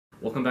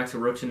Welcome back to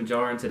Roach in a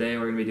Jar, and today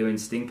we're going to be doing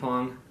Sting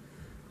Pong.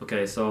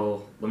 Okay,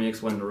 so let me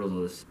explain the rules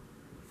of this.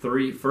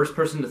 First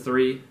person to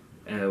 3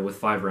 with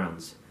 5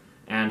 rounds.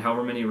 And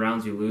however many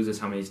rounds you lose is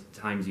how many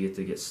times you get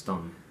to get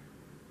stung.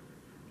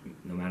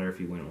 No matter if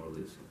you win or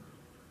lose.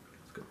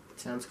 Let's go.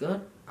 Sounds good.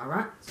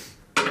 Alright.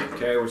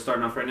 Okay, we're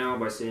starting off right now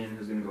by seeing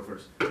who's going to go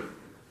first.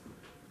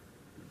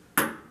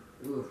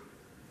 Ooh.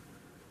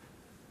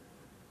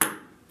 Did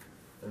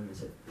I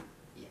miss it?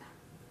 Yeah.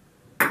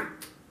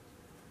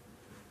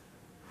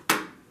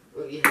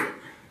 Oh, you hit it.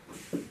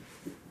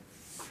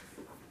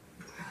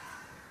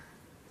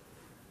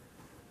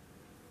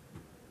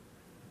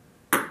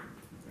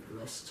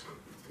 Missed.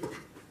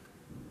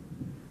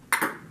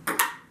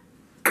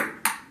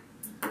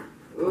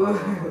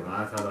 Oh,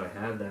 I thought I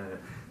had that.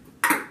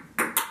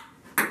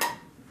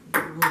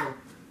 Oh.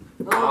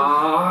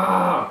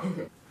 Ah!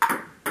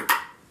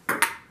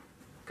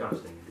 Gosh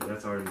dang it,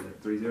 that's already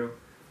at 3-0.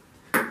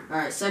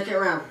 Alright, second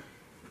round.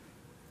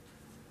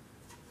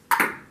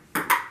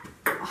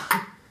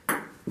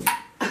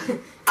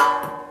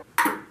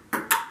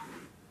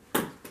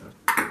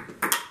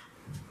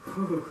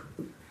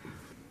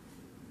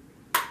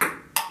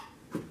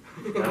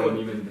 That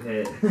wouldn't even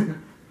hit.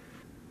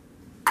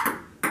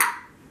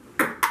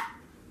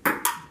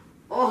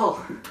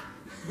 Oh!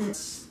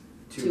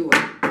 2-1.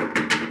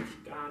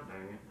 God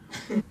dang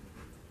it.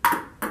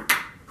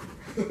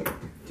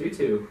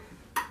 2-2.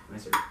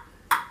 Nicer.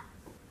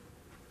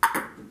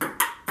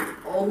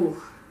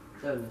 Oh!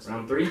 That was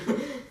Round 3?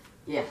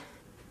 Yeah.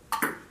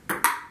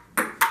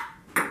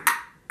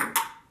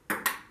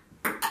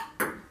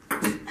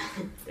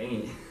 Dang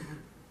it.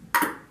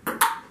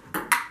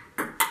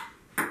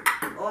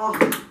 Oh!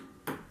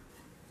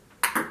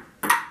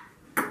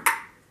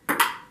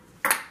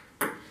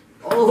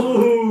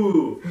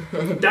 Oh!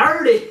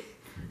 Dirty!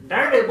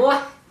 Dirty boy!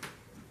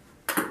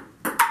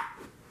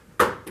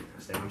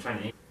 I'm trying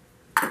to aim.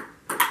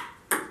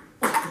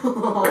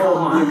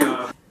 Oh my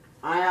god.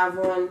 I have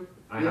one,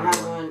 you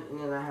have one. one, and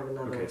then I have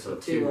another. Okay, so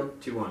 2-1.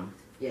 2-1.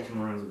 Yeah. 2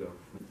 more rounds to go.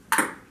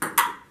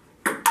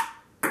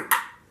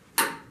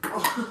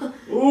 Oh.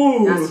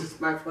 Ooh! That's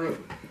just my point.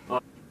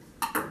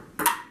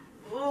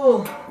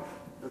 Oh!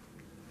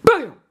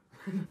 Bam!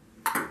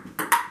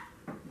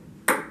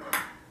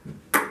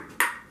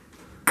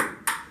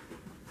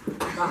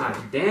 God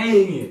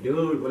dang it,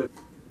 dude. What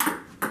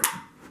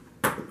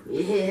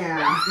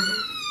Yeah.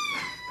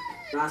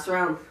 Last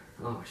round.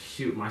 Oh,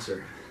 shoot, my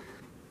sir.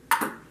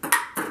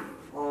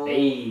 Oh.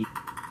 Hey.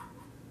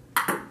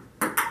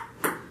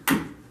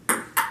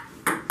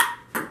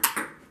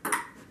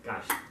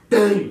 Gosh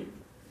dang it.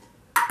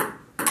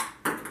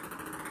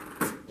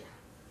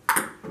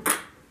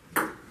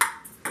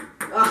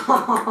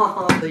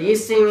 Oh. So you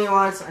sting me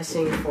once, I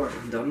sting you 4.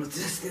 I'm done with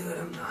this, dude.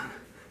 I'm done.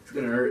 It's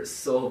gonna hurt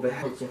so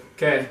bad. Thank you.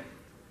 Okay.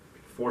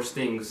 4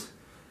 stings.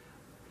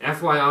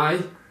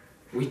 FYI,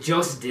 we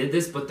just did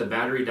this, but the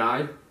battery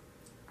died.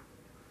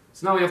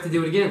 So now we have to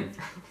do it again.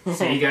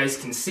 So you guys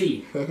can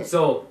see.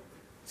 So,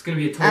 it's gonna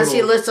be a total... As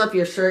he lifts up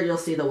your shirt, you'll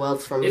see the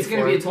welts from It's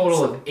before, gonna be a total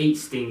so. of 8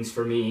 stings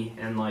for me,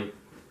 and like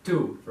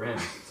 2 for him.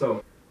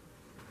 So...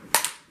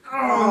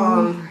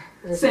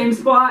 Same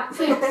spot,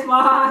 same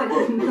spot.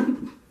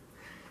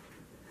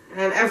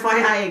 And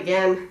FYI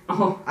again,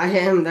 I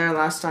hit him there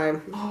last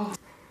time.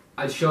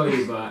 I'd show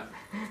you, but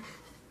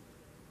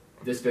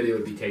this video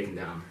would be taken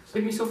down.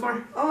 Hit me so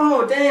far?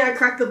 Oh, dang, I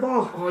cracked the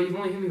ball. Oh, you've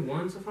only hit me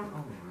 1 so far? Oh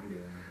my god.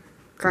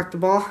 Cracked the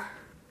ball.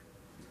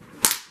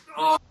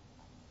 Oh!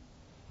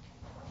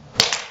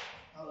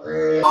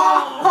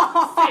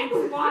 Same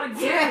spot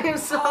again! Same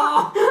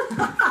spot.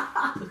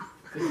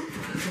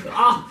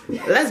 Oh!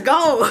 Let's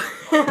go!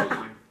 Oh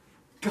my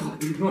god,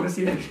 dude, you want to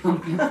see that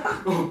jump?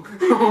 Oh,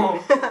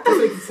 it's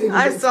like the same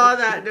I spot. saw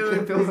that, It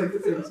dude. feels like the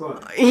same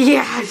spot.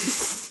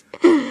 Yes!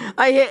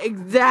 I hit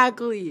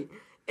exactly.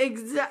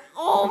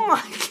 Oh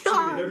my It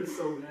god! hurts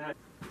so bad.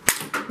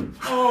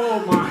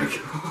 Oh my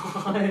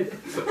god.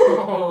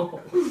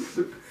 Oh.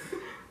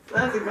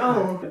 Let's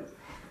go.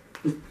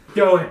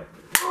 Go ahead.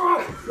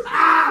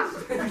 Ah!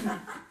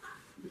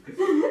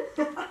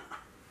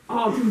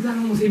 Oh, dude, that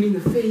almost hit me in the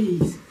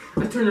face.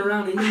 I turned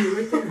around and hit you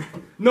right there.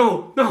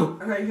 No, no.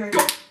 Alright, here.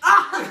 Go.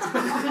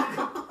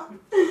 Ah!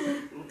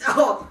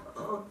 Oh.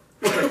 Oh.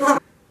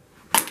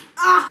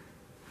 Ah!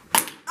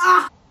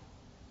 Ah!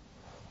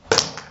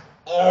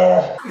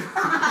 Oh.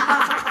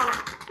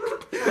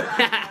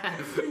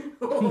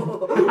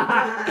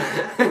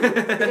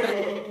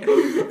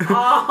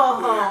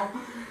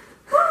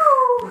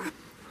 Woo.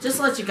 Just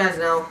to let you guys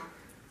know,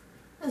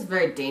 that's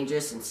very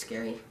dangerous and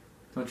scary.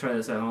 Don't try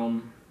this at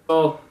home.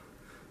 So,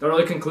 that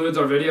really concludes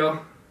our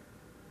video.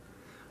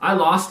 I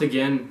lost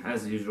again,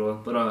 as usual,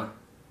 but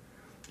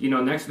you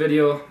know, next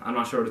video, I'm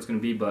not sure what it's gonna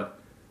be, but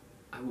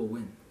I will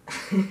win.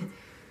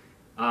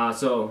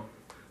 So,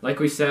 like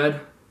we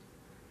said,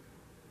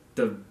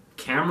 the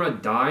camera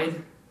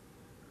died,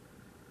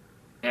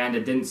 and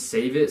it didn't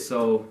save it,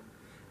 so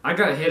I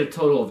got hit a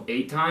total of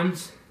 8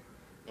 times.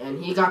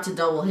 And he got to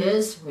double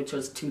his, which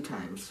was 2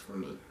 times for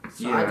me.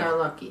 So I Yeah. got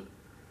lucky.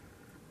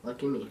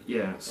 Lucky me.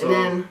 Yeah, so... And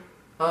then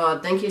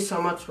Thank you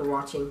so much for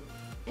watching.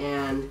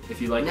 And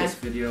if you like this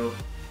video,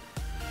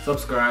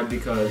 subscribe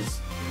because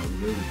I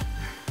really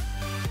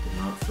did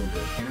not feel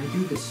good. Can I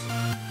do this?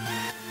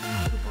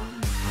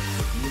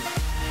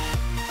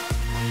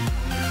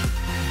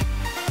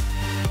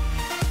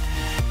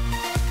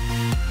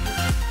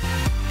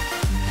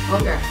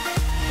 Okay.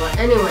 But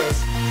anyways,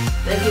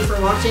 thank you for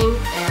watching,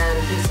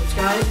 and please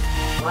subscribe,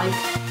 like,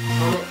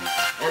 comment,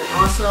 and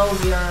also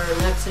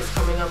next is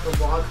coming up a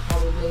vlog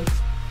probably.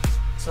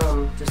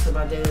 Some just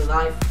about daily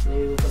life.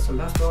 Maybe we'll put some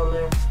basketball in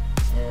there.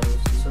 And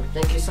so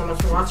thank you so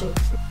much for watching.